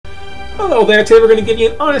Hello there, today we're going to give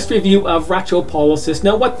you an honest review of Ratropolis.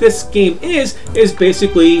 Now what this game is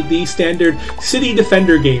basically the standard city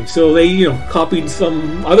defender game. So they, copied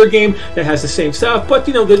some other game that has the same stuff, but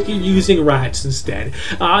that you're using rats instead.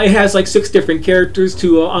 It has like 6 different characters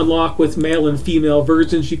to unlock with male and female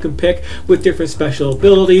versions you can pick with different special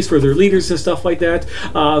abilities for their leaders and stuff like that.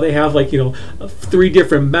 They have like, 3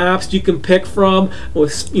 different maps you can pick from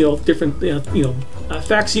with, different,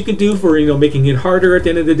 effects you can do for, making it harder at the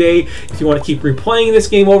end of the day if you want to keep replaying this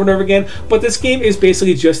game over and over again. But this game is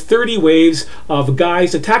basically just 30 waves of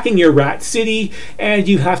guys attacking your rat city, and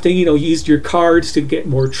you have to use your cards to get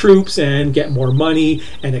more troops and get more money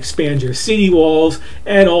and expand your city walls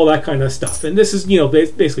and all that kind of stuff. And this is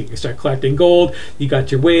basically you start collecting gold, you got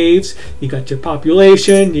your waves, you got your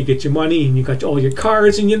population, you get your money, and you got all your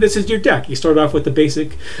cards, and this is your deck. You start off with the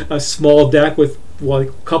basic small deck with a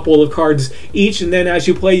couple of cards each, and then as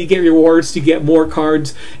you play you get rewards to get more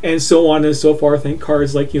cards and so on and so forth. And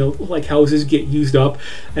cards like like houses get used up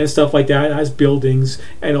and stuff like that as buildings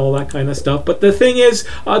and all that kind of stuff. But the thing is,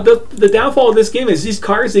 the downfall of this game is these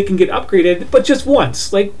cards, they can get upgraded but just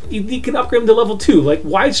once. Like you can upgrade them to level 2. Like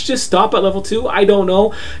why just stop at level 2? I don't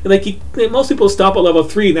know. Like most people stop at level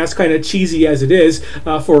 3, and that's kind of cheesy as it is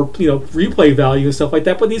for replay value and stuff like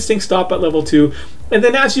that. But these things stop at level 2. And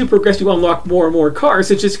then as you progress, you unlock more and more cards.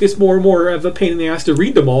 It just gets more and more of a pain in the ass to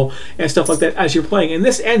read them all and stuff like that as you're playing. And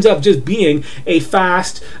this ends up just being a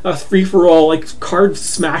fast, free-for-all, like card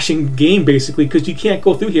smashing game basically, because you can't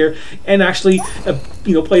go through here and actually,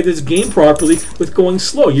 play this game properly with going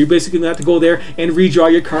slow. You're basically going to have to go there and redraw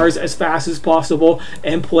your cards as fast as possible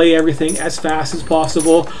and play everything as fast as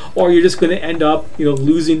possible, or you're just going to end up,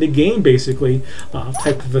 losing the game basically,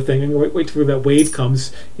 type of a thing. And wait till that wave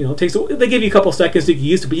comes. They give you a couple seconds to get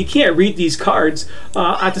used to, but you can't read these cards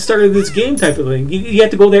at the start of this game type of thing. You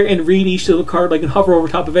have to go there and read each little card, like, and hover over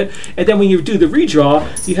top of it, and then when you do the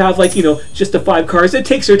redraw, you have like just the 5 cards. It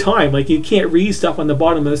takes your time. Like you can't read stuff on the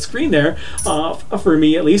bottom of the screen there, for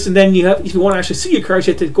me at least. And then if you want to actually see your cards,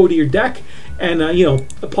 you have to go to your deck and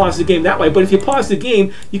pause the game that way. But if you pause the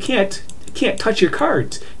game, you can't touch your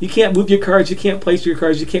cards. You can't move your cards. You can't place your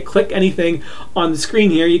cards. You can't click anything on the screen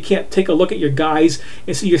here. You can't take a look at your guys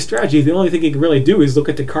and see your strategy. The only thing you can really do is look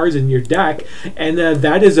at the cards in your deck, and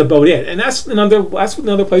that is about it. And that's another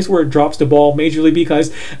place where it drops the ball majorly,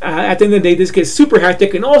 because at the end of the day, this gets super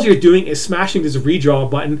hectic, and all you're doing is smashing this redraw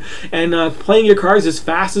button and playing your cards as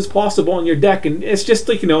fast as possible on your deck. And it's just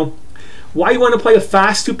like why you want to play a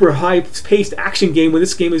fast, super high-paced action game when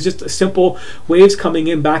this game is just a simple waves coming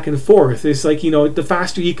in back and forth? It's like, the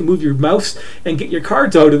faster you can move your mouse and get your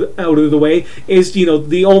cards out of the way is,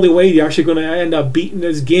 the only way you're actually going to end up beating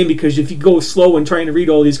this game. Because if you go slow and trying to read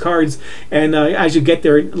all these cards, and as you get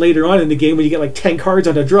there later on in the game, when you get like 10 cards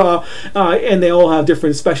on a draw, and they all have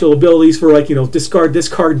different special abilities for like, discard this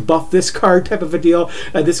card, buff this card type of a deal.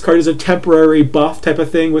 This card is a temporary buff type of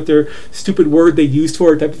thing with their stupid word they used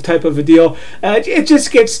for it type of a deal. It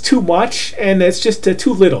just gets too much, and it's just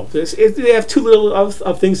too little. They have too little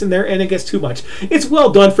of things in there, and it gets too much. It's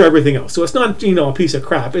well done for everything else, so it's not a piece of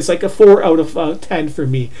crap. It's like a 4 out of 10 for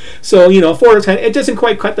me. So 4 out of 10. It doesn't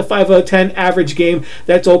quite cut the 5 out of 10 average game.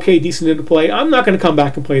 That's okay, decent to play. I'm not going to come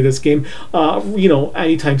back and play this game,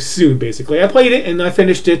 anytime soon. Basically, I played it and I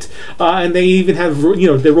finished it, and they even have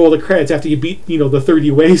they roll the credits after you beat the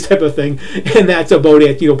 30 ways type of thing, and that's about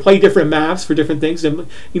it. Play different maps for different things, and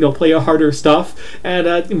play a harder stuff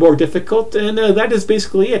and more difficult, and that is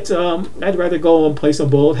basically it. I'd rather go and play some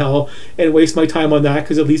bullet hell and waste my time on that,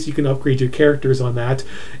 because at least you can upgrade your characters on that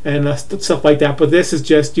and stuff like that. But this is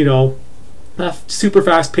just super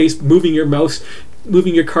fast paced, moving your mouse,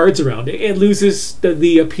 moving your cards around. It loses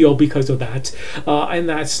the appeal because of that, and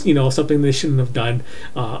that's something they shouldn't have done,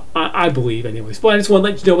 I believe anyways. But I just want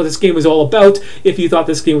to let you know what this game is all about if you thought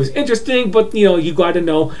this game was interesting. But you got to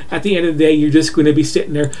know at the end of the day, you're just going to be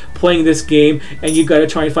sitting there playing this game, and you got to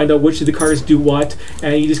try and find out which of the cards do what,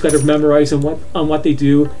 and you just got to memorize on what they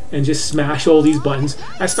do and just smash all these buttons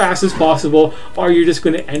as fast as possible, or you're just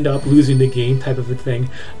going to end up losing the game type of a thing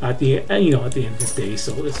at the at the end of the day.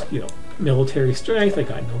 So it's military strength. I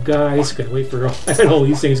got no guys. Gotta wait for I got all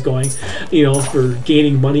these things going, for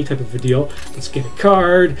gaining money type of a deal. Let's get a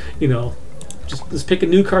card. Let's pick a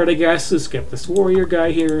new card, I guess. Let's get this warrior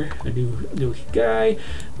guy here, a new guy,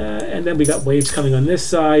 and then we got waves coming on this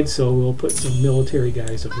side, so we'll put some military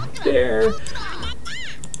guys over there,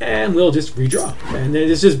 and we'll just redraw. And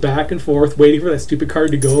then it's just back and forth, waiting for that stupid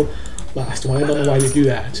card to go last one. I don't know why you do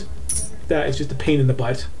that. That is just a pain in the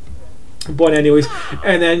butt. But anyways,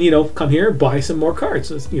 and then, you know, come here, buy some more cards.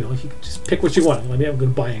 So, you know, you just pick what you want. I mean, I'm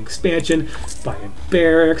going to buy an expansion, buy a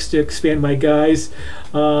barracks to expand my guys.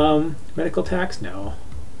 Medical tax? No.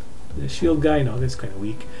 The shield guy? No, that's kind of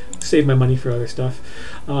weak. Save my money for other stuff,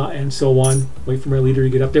 and so on. Wait for my leader to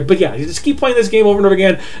get up there. But yeah, you just keep playing this game over and over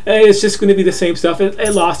again, and it's just going to be the same stuff.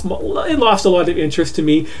 It lost a lot of interest to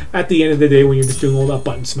me at the end of the day when you're just doing all that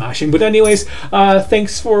button smashing. But anyways,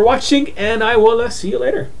 thanks for watching, and I will see you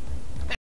later.